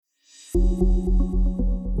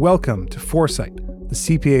Welcome to Foresight, the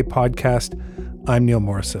CPA podcast. I'm Neil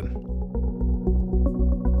Morrison.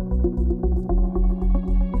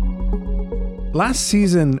 Last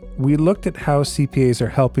season, we looked at how CPAs are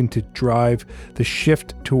helping to drive the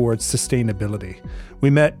shift towards sustainability. We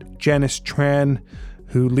met Janice Tran,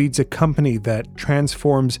 who leads a company that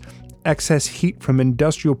transforms excess heat from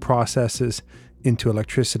industrial processes into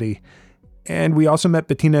electricity. And we also met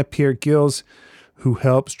Bettina Pierre-Gilles, who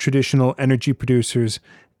helps traditional energy producers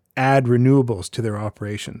add renewables to their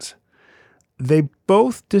operations. They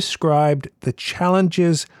both described the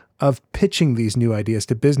challenges of pitching these new ideas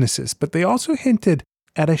to businesses, but they also hinted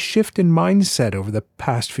at a shift in mindset over the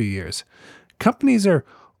past few years. Companies are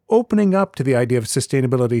opening up to the idea of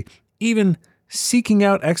sustainability, even seeking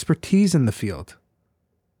out expertise in the field.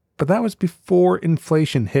 But that was before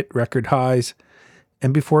inflation hit record highs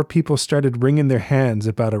and before people started wringing their hands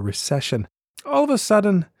about a recession. All of a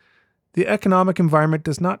sudden, the economic environment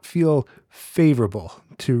does not feel favorable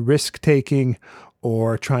to risk-taking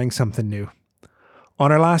or trying something new.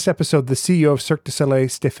 On our last episode, the CEO of Cirque du Soleil,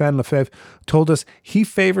 Stéphane Lefebvre, told us he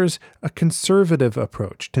favors a conservative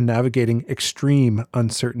approach to navigating extreme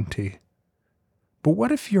uncertainty. But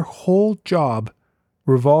what if your whole job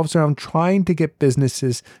revolves around trying to get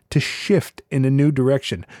businesses to shift in a new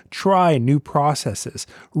direction, try new processes,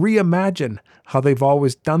 reimagine how they've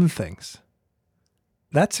always done things?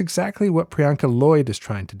 That's exactly what Priyanka Lloyd is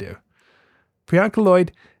trying to do. Priyanka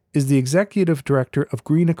Lloyd is the executive director of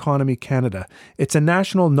Green Economy Canada. It's a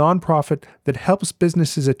national nonprofit that helps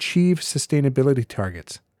businesses achieve sustainability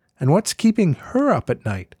targets. And what's keeping her up at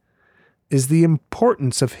night is the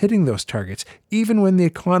importance of hitting those targets, even when the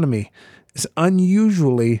economy is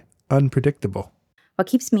unusually unpredictable. What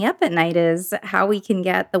keeps me up at night is how we can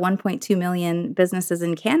get the 1.2 million businesses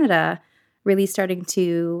in Canada really starting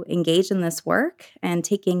to engage in this work and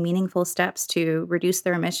taking meaningful steps to reduce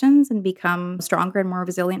their emissions and become stronger and more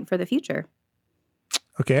resilient for the future.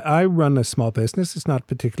 Okay, I run a small business. It's not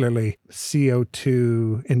particularly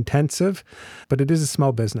CO2 intensive, but it is a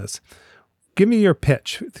small business. Give me your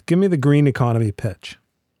pitch. Give me the green economy pitch.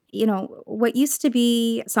 You know, what used to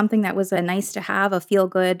be something that was a nice to have, a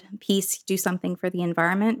feel-good piece, do something for the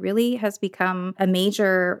environment, really has become a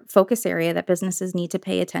major focus area that businesses need to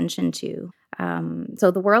pay attention to.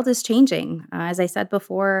 So the world is changing. As I said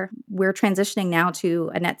before, we're transitioning now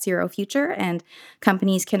to a net zero future, and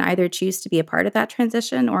companies can either choose to be a part of that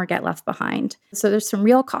transition or get left behind. So there's some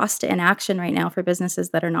real cost to inaction right now for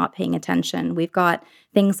businesses that are not paying attention. We've got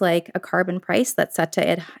things like a carbon price that's set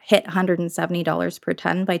to hit $170 per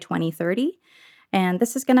ton by 2030. And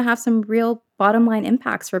this is going to have some real bottom line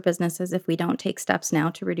impacts for businesses if we don't take steps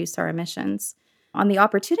now to reduce our emissions. On the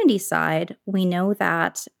opportunity side, we know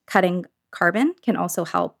that cutting carbon can also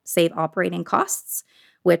help save operating costs,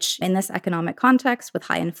 which in this economic context with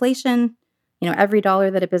high inflation, every dollar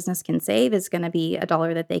that a business can save is going to be a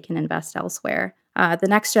dollar that they can invest elsewhere. The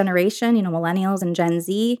next generation, millennials and Gen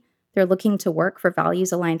Z, they're looking to work for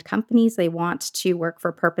values-aligned companies. They want to work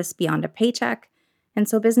for purpose beyond a paycheck. And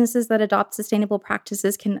so businesses that adopt sustainable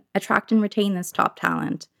practices can attract and retain this top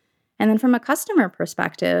talent. And then from a customer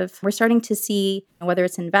perspective, we're starting to see, whether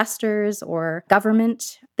it's investors or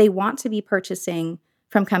government, they want to be purchasing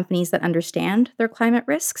from companies that understand their climate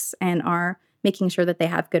risks and are making sure that they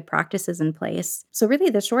have good practices in place. So really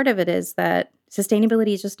the short of it is that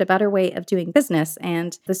sustainability is just a better way of doing business.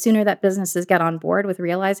 And the sooner that businesses get on board with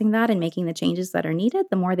realizing that and making the changes that are needed,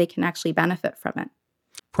 the more they can actually benefit from it.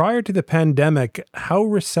 Prior to the pandemic, how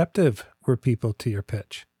receptive were people to your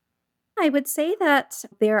pitch? I would say that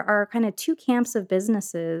there are kind of two camps of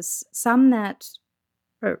businesses, some that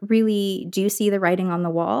really do see the writing on the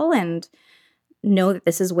wall and know that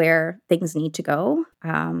this is where things need to go.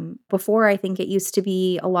 Before, I think it used to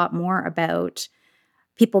be a lot more about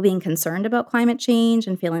people being concerned about climate change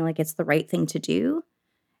and feeling like it's the right thing to do.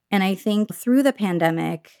 And I think through the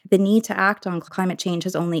pandemic, the need to act on climate change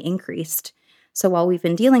has only increased. So while we've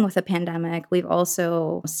been dealing with a pandemic, we've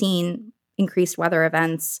also seen increased weather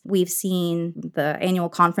events. We've seen the annual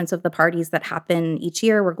conference of the parties that happen each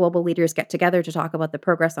year where global leaders get together to talk about the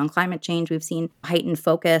progress on climate change. We've seen heightened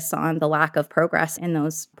focus on the lack of progress in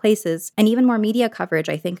those places and even more media coverage,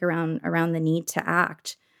 I think, around the need to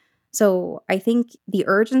act. So I think the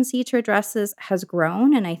urgency to address this has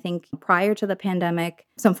grown. And I think prior to the pandemic,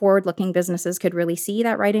 some forward-looking businesses could really see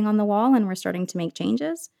that writing on the wall and we're starting to make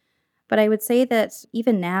changes. But I would say that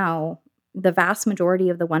even now, the vast majority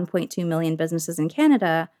of the 1.2 million businesses in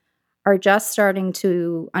Canada are just starting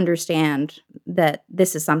to understand that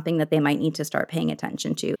this is something that they might need to start paying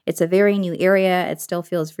attention to. It's a very new area. It still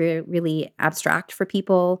feels really abstract for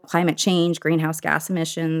people. Climate change, greenhouse gas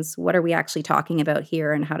emissions, what are we actually talking about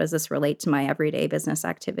here, and how does this relate to my everyday business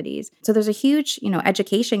activities? So there's a huge,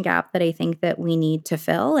 education gap that I think that we need to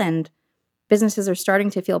fill, and businesses are starting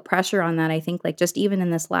to feel pressure on that. I think like just even in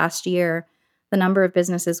this last year, the number of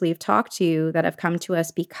businesses we've talked to that have come to us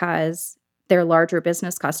because their larger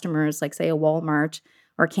business customers, like say a Walmart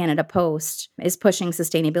or Canada Post, is pushing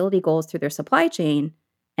sustainability goals through their supply chain,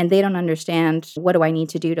 and they don't understand, what do I need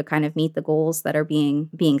to do to kind of meet the goals that are being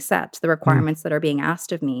set, the requirements that are being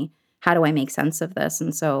asked of me? How do I make sense of this?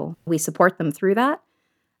 And so we support them through that.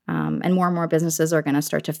 And more businesses are going to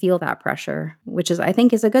start to feel that pressure, which I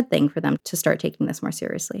think is a good thing for them to start taking this more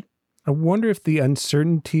seriously. I wonder if the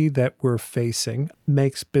uncertainty that we're facing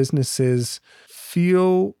makes businesses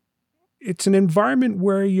feel it's an environment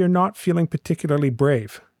where you're not feeling particularly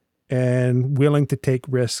brave and willing to take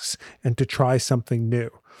risks and to try something new.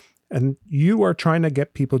 And you are trying to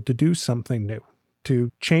get people to do something new,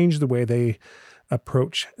 to change the way they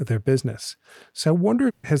approach their business. So I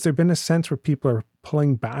wonder, has there been a sense where people are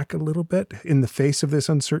pulling back a little bit in the face of this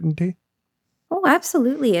uncertainty? Oh,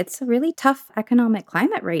 absolutely. It's a really tough economic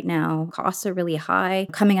climate right now. Costs are really high.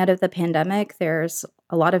 Coming out of the pandemic, there's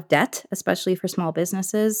a lot of debt, especially for small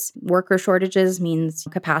businesses. Worker shortages means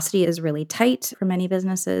capacity is really tight for many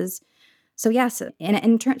businesses. So yes,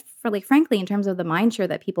 frankly, in terms of the mind share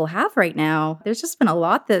that people have right now, there's just been a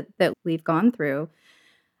lot that we've gone through.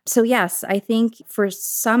 So yes, I think for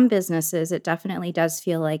some businesses, it definitely does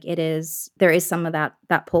feel like there is some of that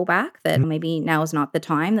pullback, that maybe now is not the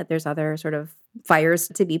time, that there's other sort of fires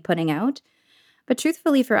to be putting out. But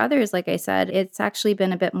truthfully, for others, like I said, it's actually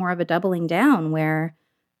been a bit more of a doubling down, where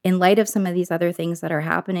in light of some of these other things that are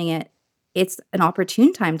happening, it's an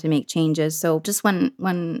opportune time to make changes. So just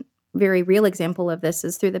one very real example of this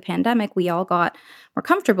is through the pandemic, we all got more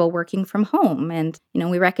comfortable working from home. And,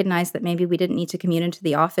 we recognized that maybe we didn't need to commute into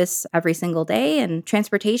the office every single day. And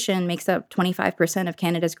transportation makes up 25% of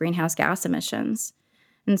Canada's greenhouse gas emissions.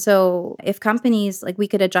 And so if companies, like, we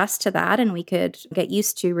could adjust to that, and we could get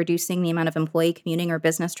used to reducing the amount of employee commuting or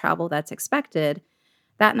business travel that's expected,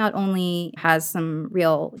 that not only has some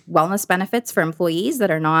real wellness benefits for employees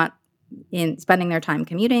that are not spending their time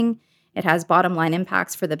commuting, it has bottom line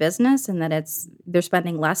impacts for the business, and that they're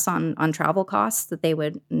spending less on travel costs that they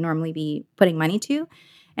would normally be putting money to.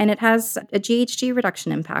 And it has a GHG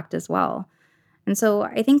reduction impact as well. And so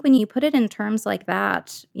I think when you put it in terms like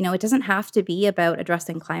that, it doesn't have to be about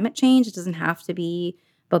addressing climate change. It doesn't have to be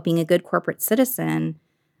about being a good corporate citizen.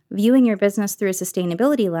 Viewing your business through a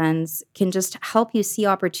sustainability lens can just help you see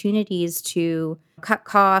opportunities to cut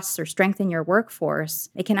costs or strengthen your workforce.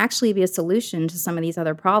 It can actually be a solution to some of these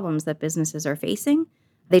other problems that businesses are facing.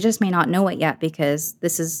 They just may not know it yet, because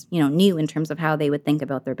this is, new in terms of how they would think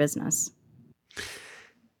about their business.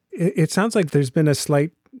 It sounds like there's been a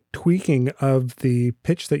slight tweaking of the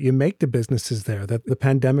pitch that you make to businesses there, that the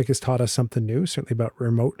pandemic has taught us something new, certainly about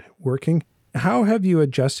remote working. How have you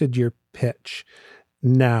adjusted your pitch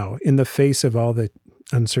now in the face of all the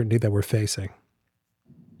uncertainty that we're facing?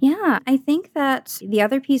 Yeah, I think that the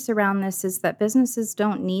other piece around this is that businesses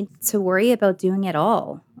don't need to worry about doing it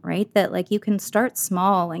all, right? That, like, you can start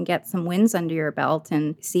small and get some wins under your belt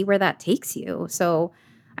and see where that takes you. So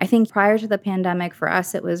I think prior to the pandemic, for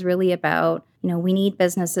us, it was really about, we need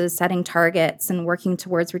businesses setting targets and working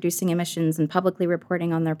towards reducing emissions and publicly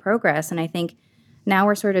reporting on their progress. And I think now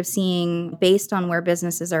we're sort of seeing, based on where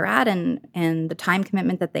businesses are at and the time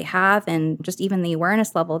commitment that they have, and just even the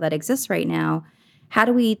awareness level that exists right now, how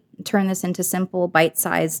do we turn this into simple,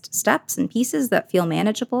 bite-sized steps and pieces that feel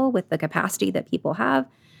manageable with the capacity that people have,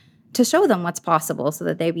 to show them what's possible so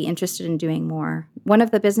that they'd be interested in doing more. One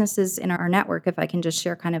of the businesses in our network, if I can just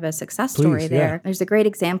share kind of a success story there, there's a great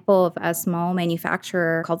example of a small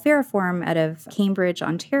manufacturer called Veriform out of Cambridge,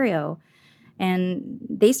 Ontario. And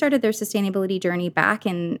they started their sustainability journey back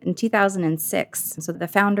in 2006. So the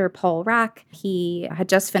founder, Paul Rack, he had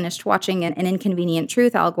just finished watching an Inconvenient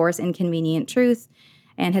Truth, Al Gore's Inconvenient Truth,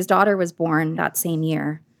 and his daughter was born that same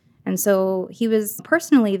year. And so he was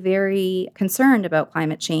personally very concerned about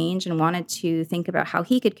climate change and wanted to think about how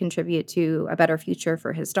he could contribute to a better future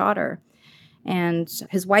for his daughter. And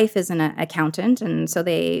his wife is an accountant. And so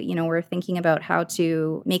they, were thinking about how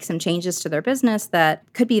to make some changes to their business that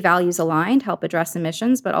could be values aligned, help address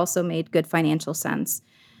emissions, but also made good financial sense.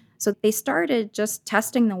 So they started just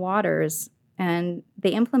testing the waters, and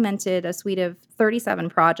they implemented a suite of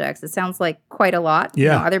 37 projects. It sounds like quite a lot.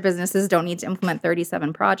 Yeah. Other businesses don't need to implement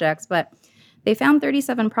 37 projects, but They found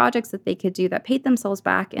 37 projects that they could do that paid themselves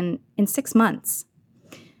back in 6 months.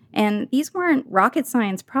 And these weren't rocket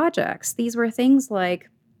science projects. These were things like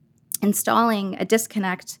installing a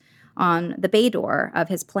disconnect on the bay door of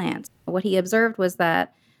his plant. What he observed was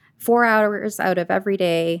that 4 hours out of every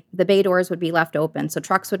day, the bay doors would be left open. So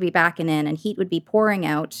trucks would be backing in and heat would be pouring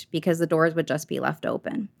out because the doors would just be left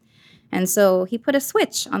open. And so he put a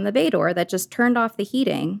switch on the bay door that just turned off the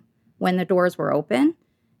heating when the doors were open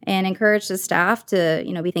and encouraged his staff to,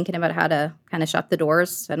 be thinking about how to kind of shut the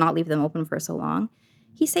doors and not leave them open for so long.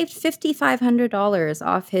 He saved $5,500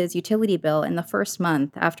 off his utility bill in the first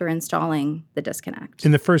month after installing the disconnect.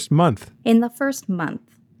 In the first month? In the first month,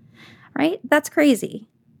 right? That's crazy.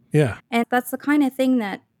 Yeah. And that's the kind of thing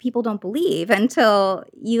that people don't believe until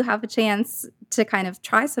you have a chance to kind of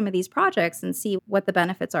try some of these projects and see what the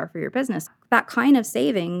benefits are for your business. That kind of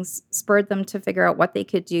savings spurred them to figure out what they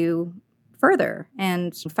could do further.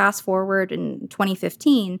 And fast forward in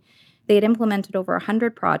 2015, they had implemented over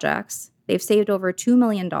 100 projects. They've saved over $2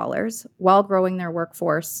 million while growing their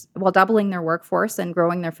workforce, while doubling their workforce and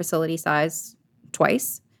growing their facility size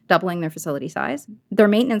twice, doubling their facility size. Their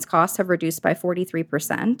maintenance costs have reduced by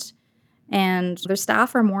 43%. And their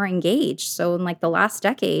staff are more engaged. So in the last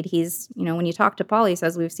decade, when you talk to Paul, he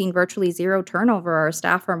says, we've seen virtually zero turnover. Our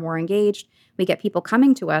staff are more engaged. We get people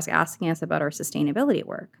coming to us, asking us about our sustainability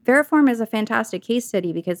work. Veriform is a fantastic case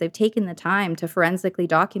study because they've taken the time to forensically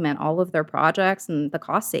document all of their projects and the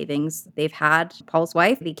cost savings they've had. Paul's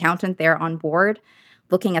wife, the accountant there on board,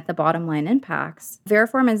 looking at the bottom line impacts.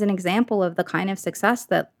 Veriform is an example of the kind of success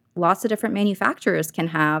that lots of different manufacturers can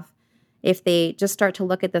have if they just start to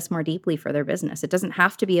look at this more deeply for their business. It doesn't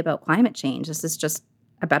have to be about climate change. This is just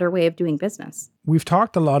a better way of doing business. We've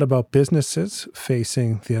talked a lot about businesses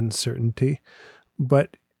facing the uncertainty,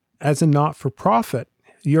 but as a not-for-profit,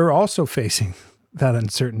 you're also facing that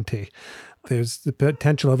uncertainty. There's the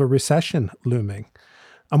potential of a recession looming.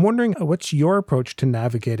 I'm wondering, what's your approach to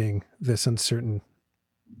navigating this uncertain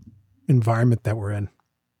environment that we're in?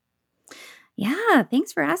 Yeah,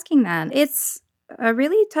 thanks for asking that. It's a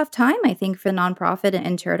really tough time, I think, for the nonprofit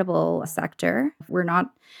and charitable sector. We're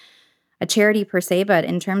not a charity per se, but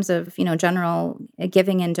in terms of, general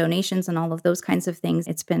giving and donations and all of those kinds of things,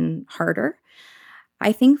 it's been harder.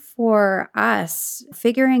 I think for us,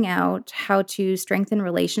 figuring out how to strengthen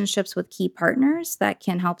relationships with key partners that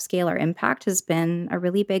can help scale our impact has been a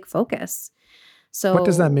really big focus. So what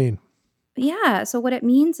does that mean? Yeah. So what it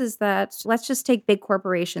means is that let's just take big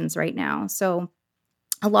corporations right now. So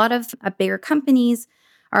a lot of bigger companies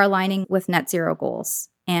are aligning with net zero goals.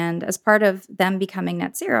 And as part of them becoming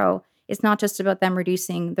net zero, it's not just about them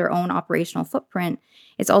reducing their own operational footprint.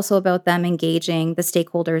 It's also about them engaging the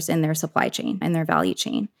stakeholders in their supply chain and their value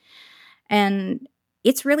chain. And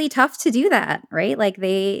it's really tough to do that, right?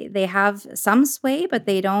 They have some sway, but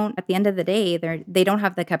they don't, at the end of the day, they don't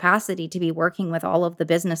have the capacity to be working with all of the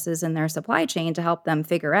businesses in their supply chain to help them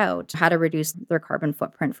figure out how to reduce their carbon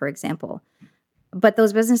footprint, for example. But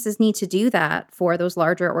those businesses need to do that for those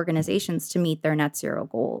larger organizations to meet their net zero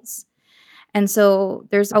goals. And so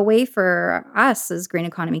there's a way for us as Green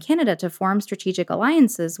Economy Canada to form strategic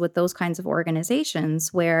alliances with those kinds of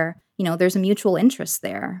organizations where, there's a mutual interest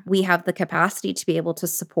there. We have the capacity to be able to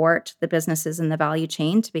support the businesses in the value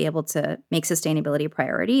chain to be able to make sustainability a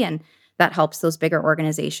priority. And that helps those bigger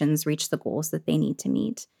organizations reach the goals that they need to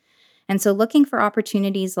meet. And so looking for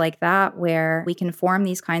opportunities like that where we can form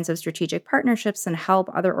these kinds of strategic partnerships and help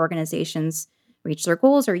other organizations reach their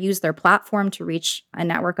goals or use their platform to reach a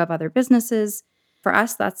network of other businesses. For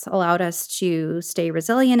us, that's allowed us to stay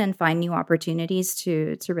resilient and find new opportunities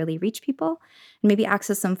to really reach people and maybe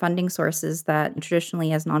access some funding sources that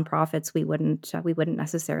traditionally as nonprofits we wouldn't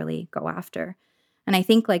necessarily go after. And I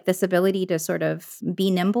think this ability to sort of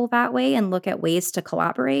be nimble that way and look at ways to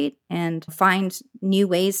collaborate and find new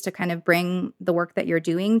ways to kind of bring the work that you're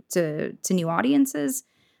doing to new audiences.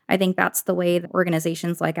 I think that's the way that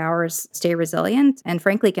organizations like ours stay resilient and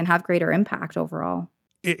frankly can have greater impact overall.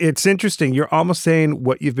 It's interesting. You're almost saying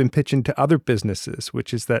what you've been pitching to other businesses,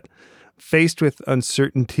 which is that faced with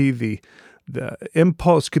uncertainty, the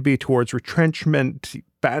impulse could be towards retrenchment,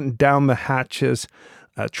 batten down the hatches,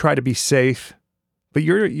 try to be safe. But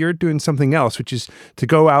you're doing something else, which is to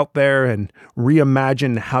go out there and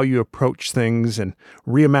reimagine how you approach things and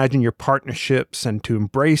reimagine your partnerships and to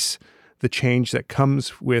embrace the change that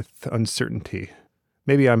comes with uncertainty.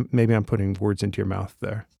 Maybe I'm putting words into your mouth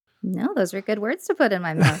there. No, those are good words to put in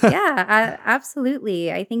my mouth. Yeah,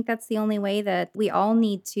 absolutely. I think that's the only way that we all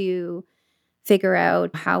need to figure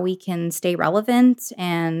out how we can stay relevant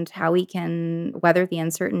and how we can weather the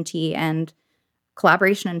uncertainty, and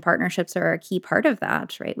collaboration and partnerships are a key part of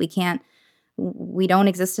that, right? We can't we don't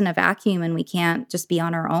exist in a vacuum and we can't just be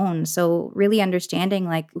on our own. So really understanding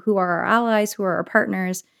like who are our allies, who are our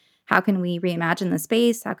partners, how can we reimagine the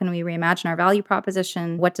space? How can we reimagine our value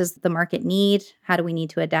proposition? What does the market need? How do we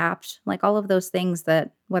need to adapt? Like all of those things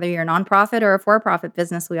that whether you're a nonprofit or a for-profit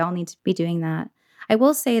business, we all need to be doing that. I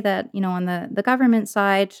will say that, on the government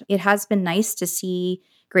side, it has been nice to see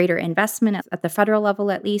greater investment at the federal level,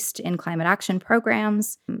 at least in climate action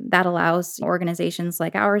programs. That allows organizations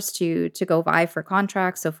like ours to go vie for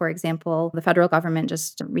contracts. So, for example, the federal government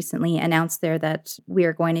just recently announced there that we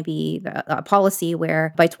are going to be a policy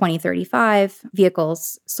where by 2035,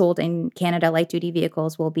 vehicles sold in Canada, light-duty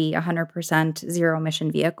vehicles, will be 100% zero-emission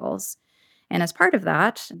vehicles. And as part of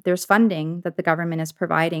that, there's funding that the government is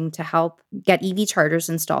providing to help get EV chargers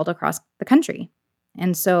installed across the country.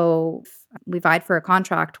 And so we vied for a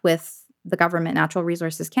contract with the government, Natural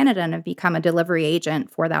Resources Canada, and have become a delivery agent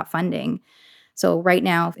for that funding. So right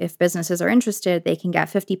now, if businesses are interested, they can get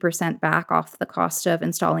 50% back off the cost of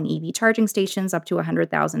installing EV charging stations up to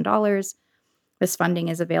 $100,000. This funding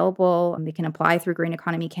is available. They can apply through Green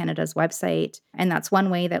Economy Canada's website. And that's one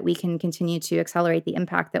way that we can continue to accelerate the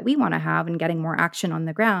impact that we want to have in getting more action on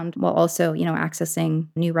the ground, while also, accessing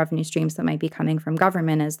new revenue streams that might be coming from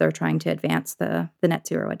government as they're trying to advance the net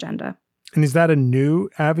zero agenda. And is that a new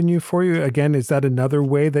avenue for you? Again, is that another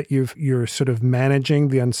way that you're sort of managing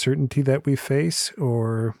the uncertainty that we face,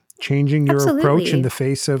 or changing your approach in the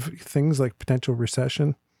face of things like potential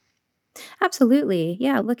recession? Absolutely.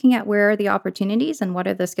 Yeah. Looking at where are the opportunities and what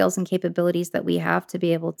are the skills and capabilities that we have to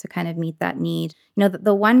be able to kind of meet that need.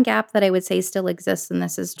 The one gap that I would say still exists, and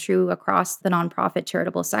this is true across the nonprofit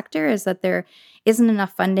charitable sector, is that there isn't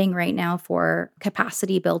enough funding right now for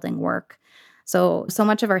capacity building work. So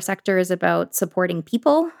much of our sector is about supporting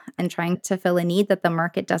people and trying to fill a need that the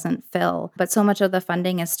market doesn't fill. But so much of the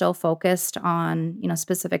funding is still focused on,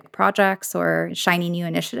 specific projects or shiny new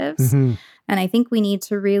initiatives. Mm-hmm. And I think we need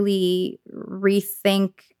to really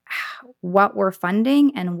rethink what we're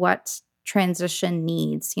funding and what transition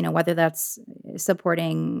needs, whether that's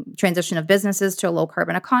supporting transition of businesses to a low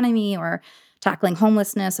carbon economy or tackling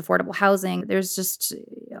homelessness, affordable housing. There's just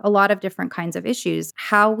a lot of different kinds of issues.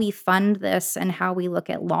 How we fund this and how we look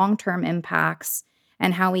at long-term impacts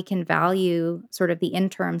and how we can value sort of the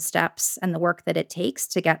interim steps and the work that it takes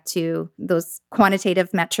to get to those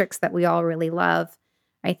quantitative metrics that we all really love.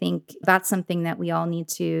 I think that's something that we all need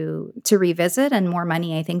to revisit, and more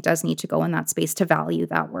money, I think, does need to go in that space to value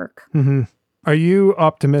that work. Mm-hmm. Are you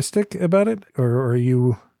optimistic about it, or are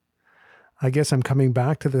you, I guess I'm coming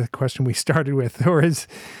back to the question we started with, or is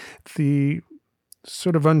the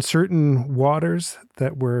sort of uncertain waters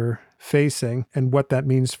that we're facing and what that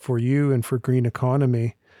means for you and for Green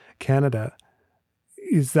Economy Canada,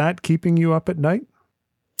 is that keeping you up at night?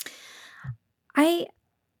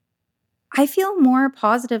 I feel more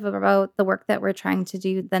positive about the work that we're trying to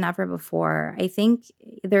do than ever before. I think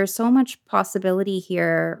there's so much possibility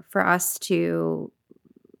here for us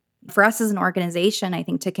as an organization, I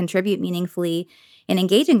think, to contribute meaningfully in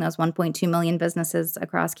engaging those 1.2 million businesses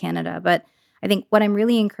across Canada. But I think what I'm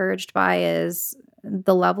really encouraged by is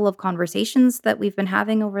the level of conversations that we've been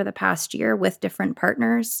having over the past year with different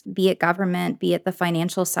partners, be it government, be it the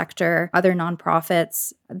financial sector, other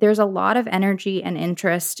nonprofits. There's a lot of energy and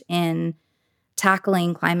interest in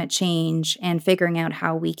tackling climate change and figuring out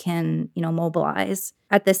how we can, mobilize.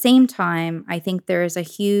 At the same time, I think there is a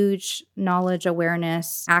huge knowledge,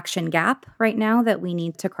 awareness, action gap right now that we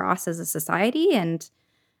need to cross as a society. And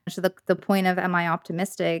to the point of, am I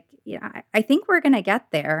optimistic? Yeah, I think we're going to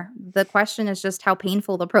get there. The question is just how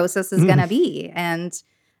painful the process is going to be. And,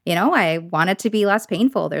 I want it to be less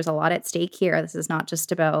painful. There's a lot at stake here. This is not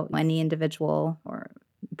just about any individual or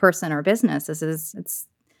person or business. It's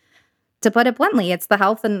to put it bluntly, it's the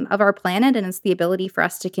health of our planet, and it's the ability for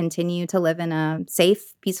us to continue to live in a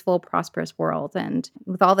safe, peaceful, prosperous world. And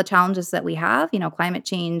with all the challenges that we have, climate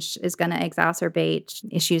change is going to exacerbate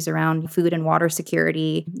issues around food and water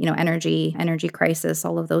security, energy crisis,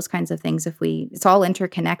 all of those kinds of things. It's all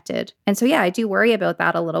interconnected. And so, I do worry about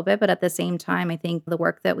that a little bit. But at the same time, I think the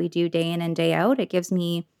work that we do day in and day out, it gives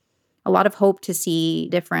me a lot of hope to see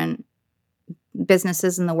different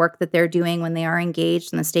businesses and the work that they're doing when they are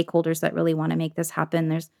engaged, and the stakeholders that really want to make this happen.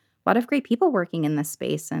 There's a lot of great people working in this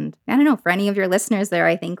space. And I don't know, for any of your listeners there,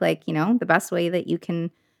 I think the best way that you can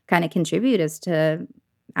kind of contribute is to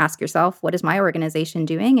ask yourself, what is my organization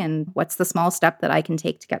doing and what's the small step that I can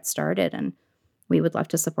take to get started? And we would love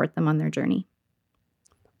to support them on their journey.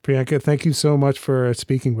 Priyanka, thank you so much for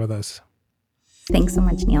speaking with us. Thanks so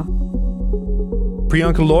much, Neil.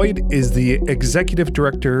 Priyanka Lloyd is the Executive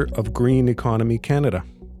Director of Green Economy Canada.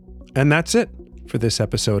 And that's it for this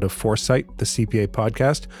episode of Foresight, the CPA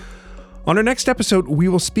podcast. On our next episode, we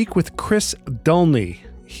will speak with Chris Dulney.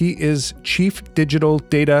 He is Chief Digital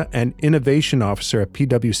Data and Innovation Officer at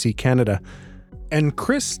PwC Canada. And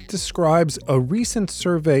Chris describes a recent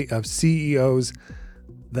survey of CEOs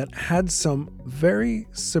that had some very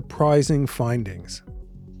surprising findings.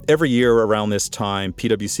 Every year around this time,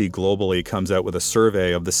 PwC globally comes out with a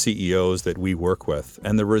survey of the CEOs that we work with.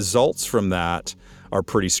 And the results from that are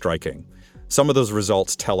pretty striking. Some of those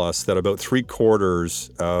results tell us that about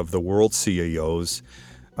 3/4 of the world's CEOs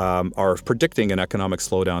are predicting an economic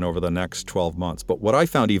slowdown over the next 12 months. But what I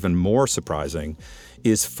found even more surprising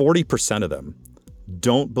is 40% of them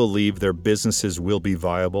don't believe their businesses will be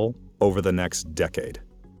viable over the next decade.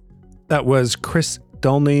 That was Chris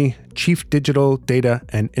Dulney, Chief Digital Data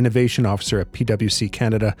and Innovation Officer at PwC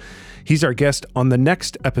Canada. He's our guest on the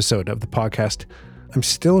next episode of the podcast. I'm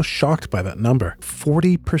still shocked by that number.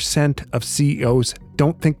 40% of CEOs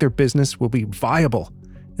don't think their business will be viable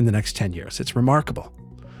in the next 10 years. It's remarkable.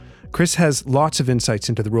 Chris has lots of insights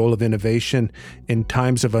into the role of innovation in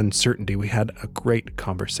times of uncertainty. We had a great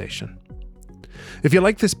conversation. If you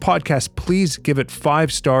like this podcast, please give it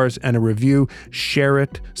 5 stars and a review, share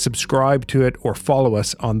it, subscribe to it, or follow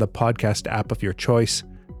us on the podcast app of your choice.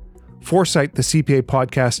 Foresight, the CPA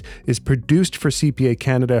podcast, is produced for CPA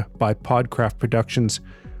Canada by Podcraft Productions.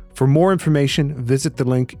 For more information, visit the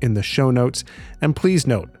link in the show notes. And please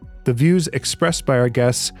note, the views expressed by our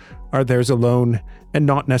guests are theirs alone and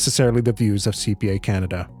not necessarily the views of CPA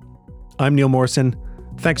Canada. I'm Neil Morrison.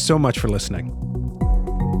 Thanks so much for listening.